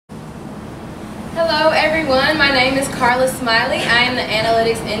Hello everyone, my name is Carla Smiley. I am the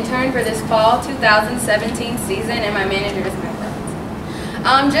analytics intern for this fall 2017 season and my manager is my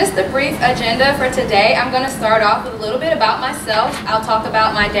friend. Just a brief agenda for today. I'm going to start off with a little bit about myself. I'll talk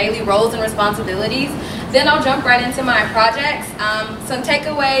about my daily roles and responsibilities. Then I'll jump right into my projects, some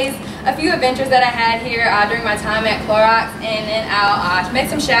takeaways, a few adventures that I had here during my time at Clorox, and then I'll make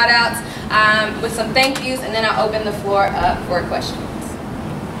some shout outs with some thank yous, and then I'll open the floor up for questions.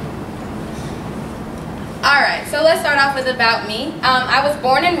 Alright, so let's start off with about me. I was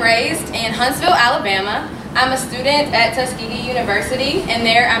born and raised in Huntsville, Alabama. I'm a student at Tuskegee University, and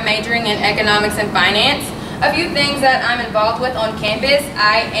there I'm majoring in economics and finance. A few things that I'm involved with on campus.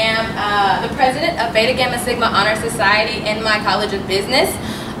 I am the president of Beta Gamma Sigma Honor Society in my College of Business.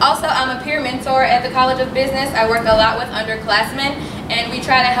 Also, I'm a peer mentor at the College of Business. I work a lot with underclassmen, and we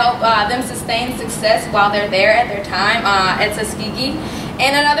try to help them sustain success while they're there at their time at Tuskegee.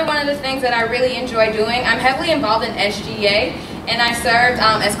 And another one of the things that I really enjoy doing, I'm heavily involved in SGA, and I served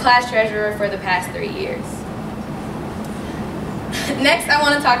as class treasurer for the past 3 years. Next, I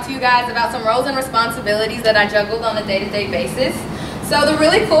want to talk to you guys about some roles and responsibilities that I juggled on a day-to-day basis. So the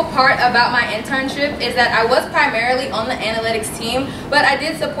really cool part about my internship is that I was primarily on the analytics team, but I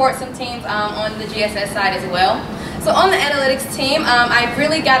did support some teams on the GSS side as well. So on the analytics team, I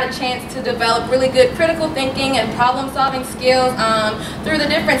really got a chance to develop really good critical thinking and problem-solving skills through the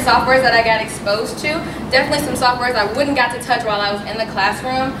different softwares that I got exposed to. Definitely some softwares I wouldn't got to touch while I was in the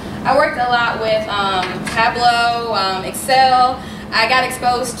classroom. I worked a lot with Tableau, Excel. I got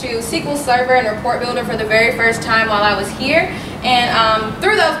exposed to SQL Server and Report Builder for the very first time while I was here. And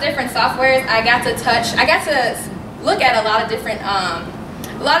through those different softwares, I got to look at a lot of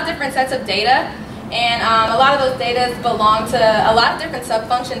different sets of data. And a lot of those data belong to a lot of different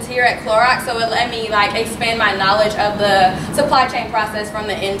sub-functions here at Clorox, so it let me expand my knowledge of the supply chain process from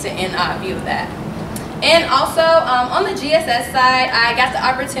the end-to-end view of that. And also, on the GSS side, I got the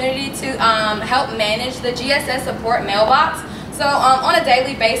opportunity to help manage the GSS support mailbox. So on a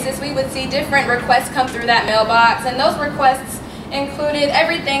daily basis, we would see different requests come through that mailbox, and those requests included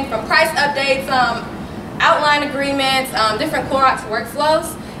everything from price updates, outline agreements, different Clorox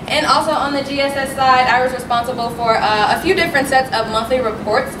workflows. And also on the GSS side, I was responsible for a few different sets of monthly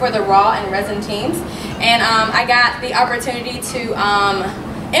reports for the raw and resin teams. And I got the opportunity to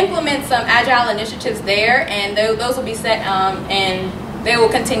implement some agile initiatives there, and those will be set and they will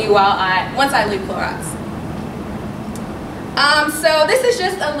continue once I leave Clorox. So this is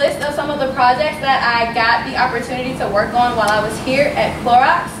just a list of some of the projects that I got the opportunity to work on while I was here at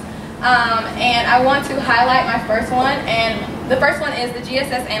Clorox. And I want to highlight my first one, and the first one is the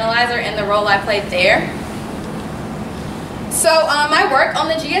GSS Analyzer and the role I played there. So my work on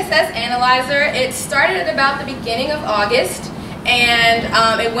the GSS Analyzer, it started at about the beginning of August, and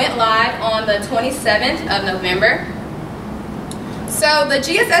it went live on the 27th of November. So the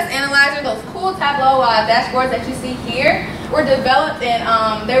GSS Analyzer, those cool Tableau dashboards that you see here, were developed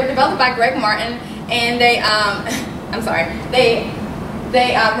by Greg Martin, and they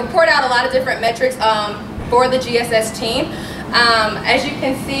report out a lot of different metrics for the GSS team. As you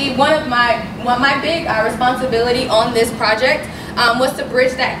can see, one of my big responsibility on this project was to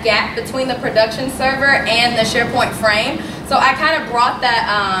bridge that gap between the production server and the SharePoint frame. So I kind of brought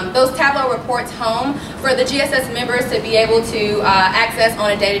those Tableau reports home for the GSS members to be able to access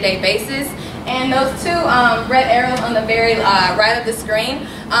on a day-to-day basis. And those two red arrows on the very right of the screen,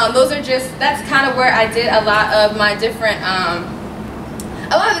 that's kind of where I did a lot of my different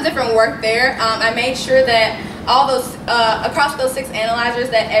the different work there. I made sure that all those across those 6 analyzers,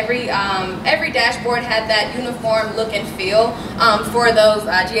 that every dashboard had that uniform look and feel for those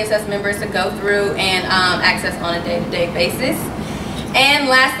GSS members to go through and access on a day-to-day basis. And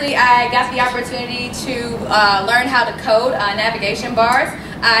lastly, I got the opportunity to learn how to code navigation bars.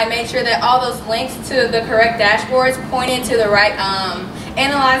 I made sure that all those links to the correct dashboards pointed to the right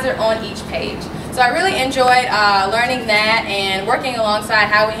analyzer on each page. So I really enjoyed learning that, and working alongside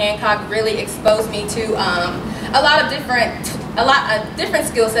Howie Hancock really exposed me to a lot of different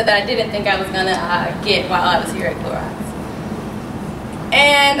skill set that I didn't think I was gonna get while I was here at Clorox.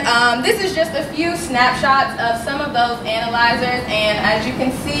 And this is just a few snapshots of some of those analyzers, and as you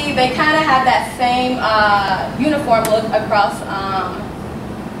can see, they kind of have that same uniform look across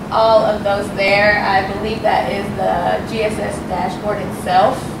all of those there. I believe that is the GSS dashboard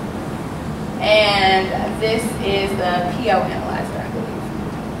itself. And this is the PO Analyzer, I believe.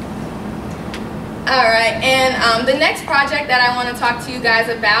 Alright, and the next project that I want to talk to you guys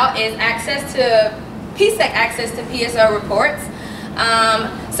about is PSEC access to PSO reports.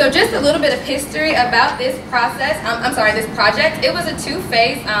 So just a little bit of history about this process. This project. It was a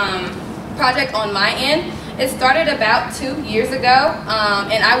two-phase project on my end. It started about 2 years ago,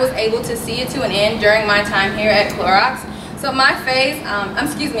 and I was able to see it to an end during my time here at Clorox. So my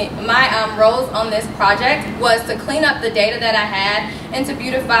roles on this project was to clean up the data that I had and to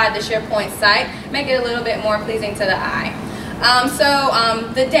beautify the SharePoint site, make it a little bit more pleasing to the eye.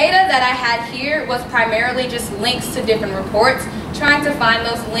 The data that I had here was primarily just links to different reports, trying to find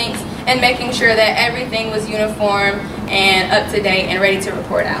those links and making sure that everything was uniform and up to date and ready to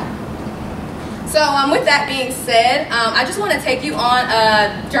report out. So with that being said, I just want to take you on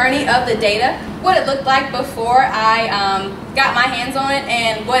a journey of the data, what it looked like before I got my hands on it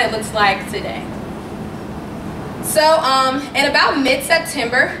and what it looks like today. So in about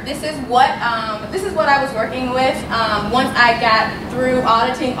mid-September, this is what I was working with once I got through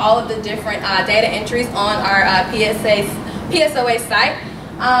auditing all of the different data entries on our PSOA site.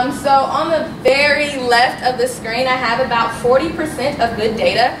 So on the very left of the screen, I have about 40% of good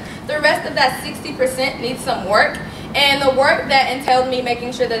data. The rest of that 60% needs some work, and the work that entailed me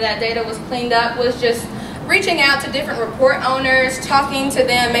making sure that that data was cleaned up was just reaching out to different report owners, talking to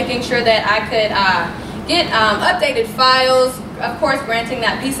them, making sure that I could get updated files, of course granting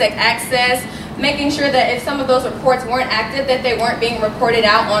that PSEC access, making sure that if some of those reports weren't active, that they weren't being reported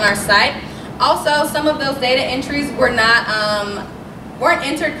out on our site. Also, some of those data entries weren't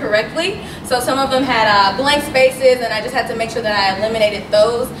entered correctly, so some of them had blank spaces, and I just had to make sure that I eliminated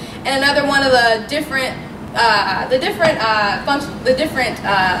those. And another one of the different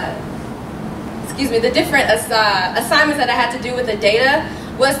assignments that I had to do with the data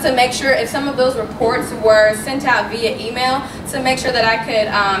was to make sure if some of those reports were sent out via email, to make sure that I could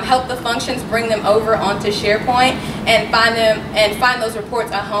help the functions bring them over onto SharePoint and find those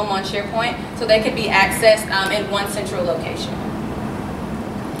reports at home on SharePoint so they could be accessed in one central location.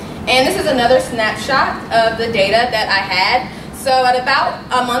 And this is another snapshot of the data that I had. So at about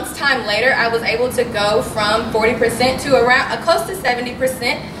a month's time later, I was able to go from 40% to around close to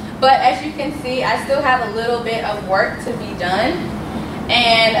 70%. But as you can see, I still have a little bit of work to be done.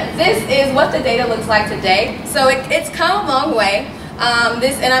 And this is what the data looks like today. So it's come a long way.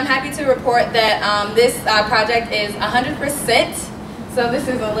 And I'm happy to report that this project is 100%. So this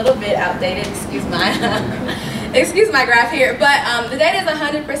is a little bit outdated, excuse my graph here. But the data is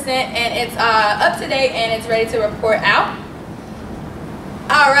 100% and it's up to date and it's ready to report out.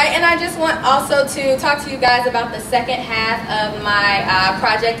 Alright, and I just want also to talk to you guys about the second half of my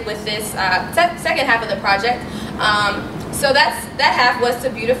project with this, second half of the project. So that half was to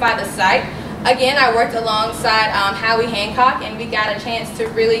beautify the site. Again, I worked alongside Howie Hancock, and we got a chance to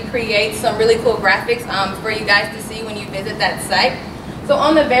really create some really cool graphics for you guys to see when you visit that site. So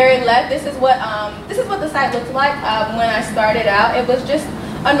on the very left, this is what the site looked like when I started out. It was just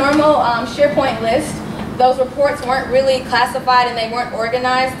a normal SharePoint list. Those reports weren't really classified and they weren't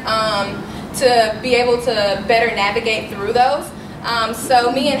organized to be able to better navigate through those.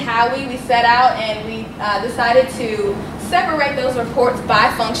 So me and Howie, we set out and we decided to separate those reports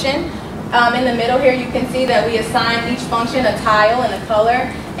by function. In the middle here, you can see that we assigned each function a tile and a color.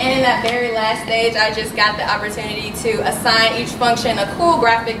 And in that very last stage, I just got the opportunity to assign each function a cool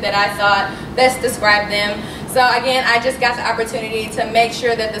graphic that I thought best described them. So again, I just got the opportunity to make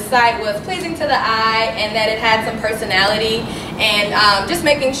sure that the site was pleasing to the eye and that it had some personality, and just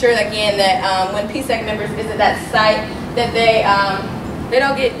making sure again that when PSEC members visit that site, that they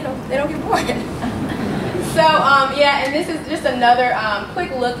don't get bored. So yeah, and this is just another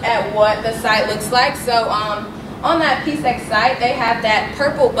quick look at what the site looks like. So on that PSEC site, they have that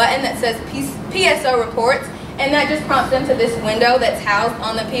purple button that says PSO reports, and that just prompts them to this window that's housed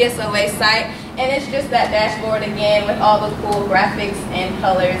on the PSOA site. And it's just that dashboard again with all the cool graphics and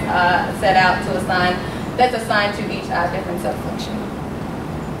colors set out to assign, that's assigned to each different sub-function.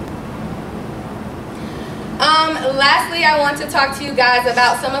 Lastly, I want to talk to you guys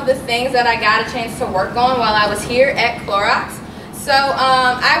about some of the things that I got a chance to work on while I was here at Clorox. So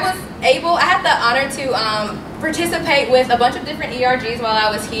I had the honor to participate with a bunch of different ERGs while I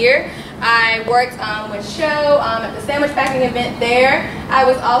was here. I worked with Show at the sandwich packing event there. I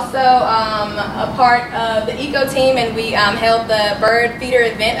was also a part of the eco team, and we held the bird feeder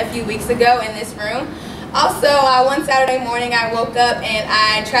event a few weeks ago in this room. Also, one Saturday morning I woke up and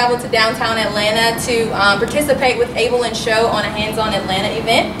I traveled to downtown Atlanta to participate with Able and Show on a Hands-on Atlanta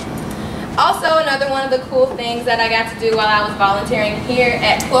event. Also, another one of the cool things that I got to do while I was volunteering here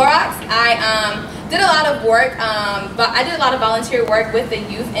at Clorox, I did a lot of work, but I did a lot of volunteer work with the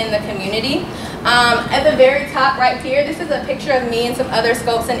youth in the community. At the very top right here, this is a picture of me and some other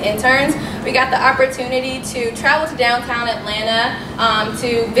scopes and interns. We got the opportunity to travel to downtown Atlanta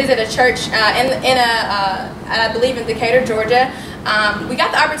to visit a church I believe in Decatur, Georgia. We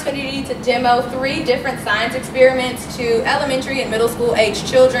got the opportunity to demo 3 different science experiments to elementary and middle school age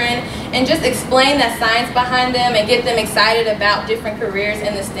children and just explain the science behind them and get them excited about different careers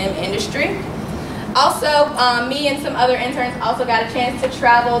in the STEM industry. Also, me and some other interns also got a chance to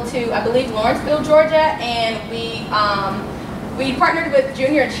travel to, I believe, Lawrenceville, Georgia, and we partnered with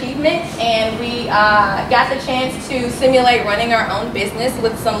Junior Achievement, and we got the chance to simulate running our own business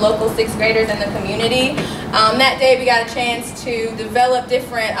with some local 6th graders in the community. That day we got a chance to develop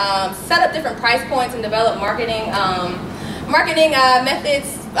different, set up different price points and develop marketing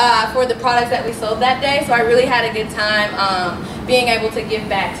methods for the products that we sold that day. So I really had a good time being able to give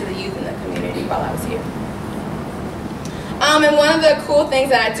back to the youth in the community while I was here. And one of the cool things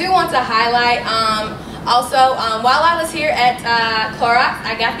that I do want to highlight, while I was here at Clorox,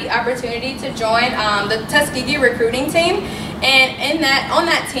 I got the opportunity to join the Tuskegee recruiting team, and on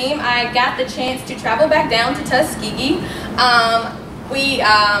that team, I got the chance to travel back down to Tuskegee.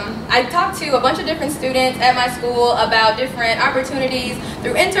 I talked to a bunch of different students at my school about different opportunities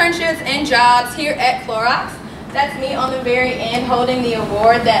through internships and jobs here at Clorox. That's me on the very end holding the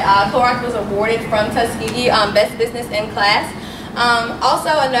award that Clorox was awarded from Tuskegee, Best Business in Class. Also,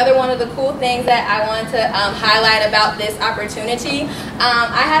 another one of the cool things that I wanted to highlight about this opportunity,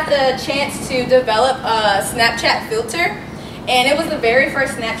 I had the chance to develop a Snapchat filter, and it was the very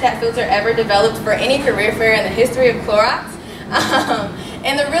first Snapchat filter ever developed for any career fair in the history of Clorox.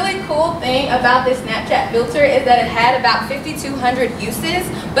 And the really cool thing about this Snapchat filter is that it had about 5,200 uses,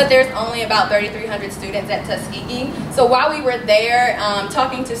 but there's only about 3,300 students at Tuskegee. So while we were there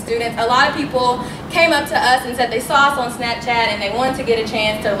talking to students, a lot of people came up to us and said they saw us on Snapchat and they wanted to get a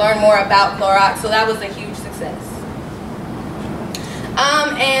chance to learn more about Clorox, so that was a huge success.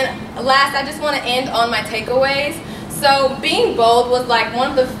 And last, I just want to end on my takeaways. So being bold was like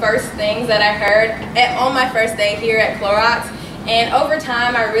one of the first things that I heard on my first day here at Clorox. And over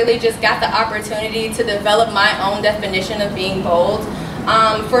time, I really just got the opportunity to develop my own definition of being bold.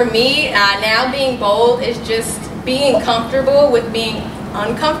 For me, now being bold is just being comfortable with being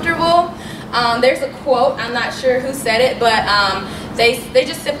uncomfortable. There's a quote, I'm not sure who said it, but they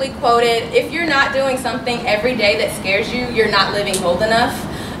just simply quoted, if you're not doing something every day that scares you, you're not living bold enough.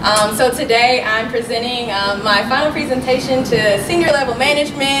 So today I'm presenting my final presentation to senior level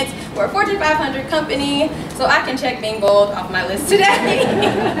management. We're a Fortune 500 company, so I can check being bold off my list today.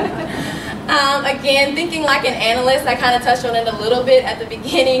 Again, thinking like an analyst, I kind of touched on it a little bit at the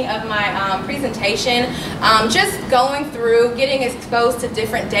beginning of my presentation. Just going through, getting exposed to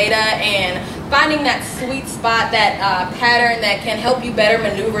different data and finding that sweet spot, that pattern that can help you better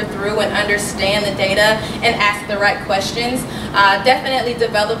maneuver through and understand the data and ask the right questions. Definitely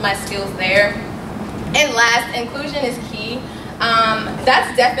develop my skills there. And last, inclusion is key.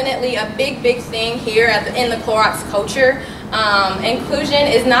 That's definitely a big thing here in the Clorox culture. Inclusion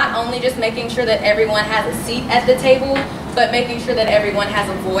is not only just making sure that everyone has a seat at the table, but making sure that everyone has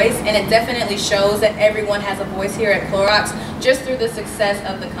a voice, and it definitely shows that everyone has a voice here at Clorox just through the success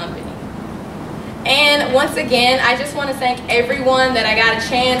of the company. And once again, I just want to thank everyone that I got a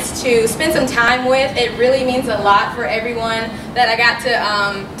chance to spend some time with. It really means a lot for everyone that I got to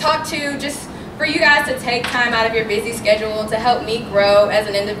talk to, just for you guys to take time out of your busy schedule to help me grow as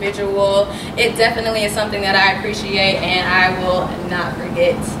an individual. It definitely is something that I appreciate and I will not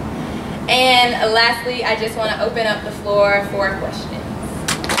forget. And lastly, I just want to open up the floor for questions.